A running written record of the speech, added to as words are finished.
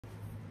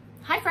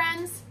Hi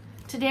friends!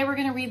 Today we're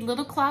going to read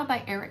Little Cloud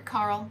by Eric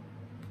Carle.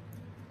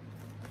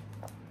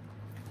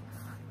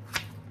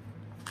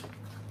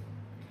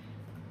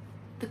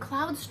 The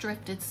clouds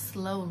drifted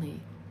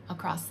slowly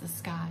across the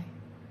sky.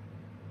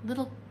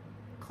 Little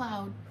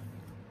Cloud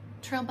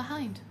trailed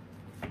behind.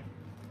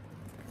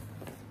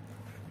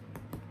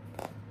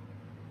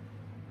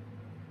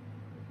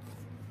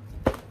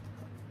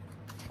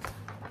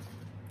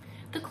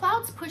 The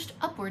clouds pushed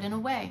upward and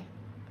away.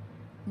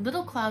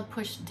 Little Cloud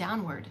pushed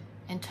downward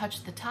and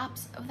touched the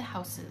tops of the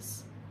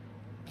houses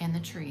and the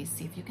trees.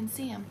 See if you can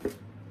see them.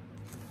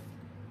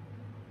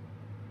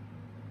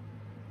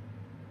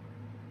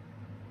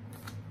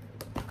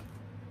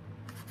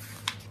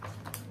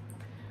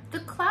 The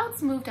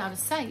clouds moved out of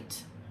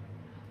sight.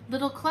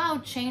 Little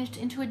Cloud changed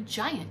into a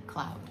giant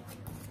cloud.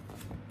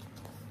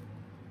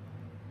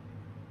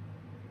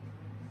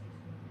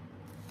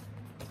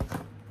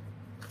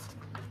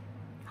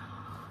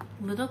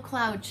 Little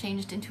Cloud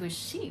changed into a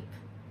sheep.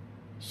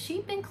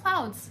 Sheep and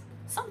clouds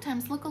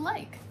sometimes look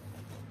alike.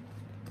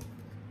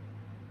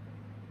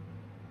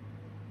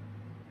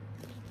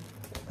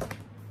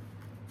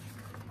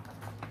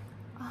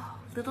 Oh,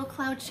 Little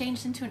Cloud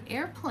changed into an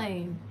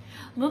airplane.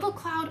 Little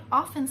Cloud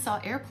often saw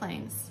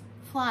airplanes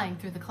flying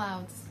through the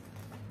clouds.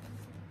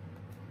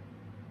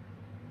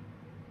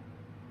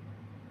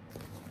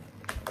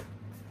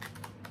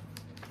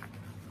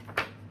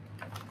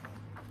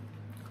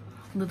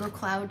 Little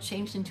Cloud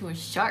changed into a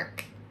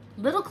shark.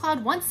 Little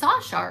Cloud once saw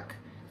a shark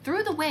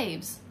through the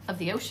waves of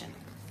the ocean.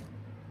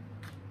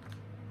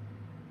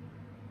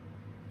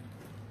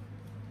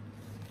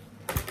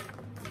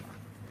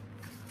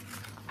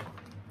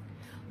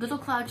 Little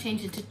Cloud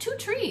changed into two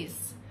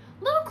trees.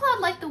 Little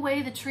Cloud liked the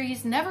way the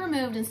trees never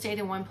moved and stayed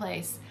in one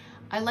place.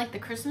 I like the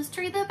Christmas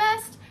tree the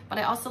best, but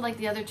I also like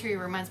the other tree. It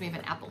reminds me of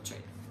an apple tree.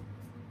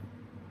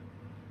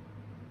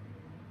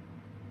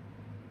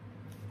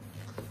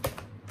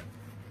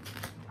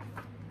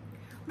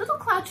 Little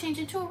Cloud changed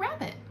into a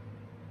rabbit.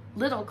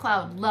 Little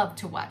Cloud loved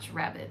to watch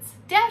rabbits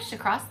dash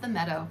across the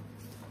meadow.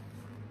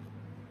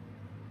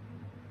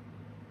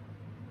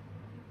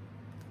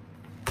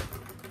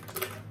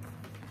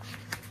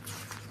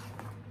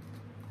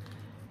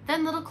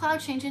 Then Little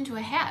Cloud changed into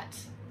a hat.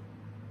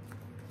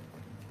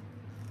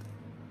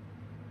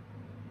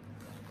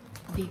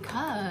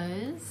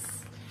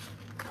 Because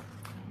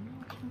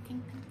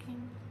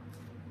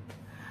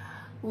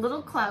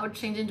Little Cloud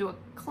changed into a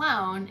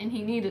clown and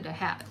he needed a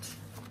hat.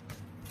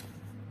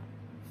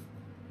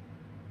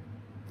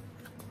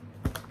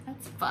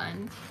 That's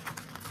fun.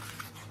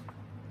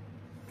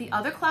 The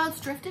other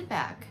clouds drifted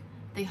back.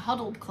 They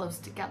huddled close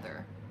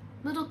together.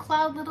 Little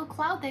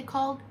Cloud, they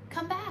called,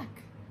 come back.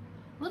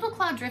 Little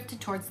Cloud drifted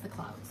towards the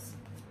clouds.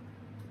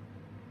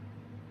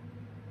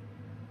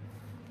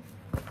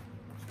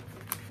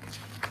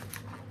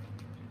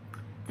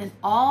 Then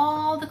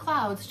all the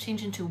clouds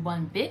changed into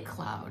one big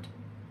cloud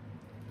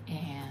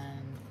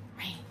and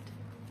rained.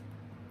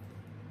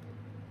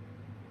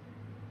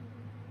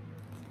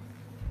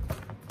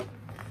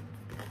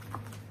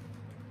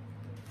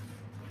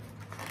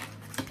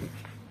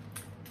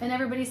 And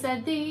everybody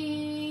said,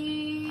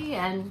 the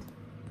end.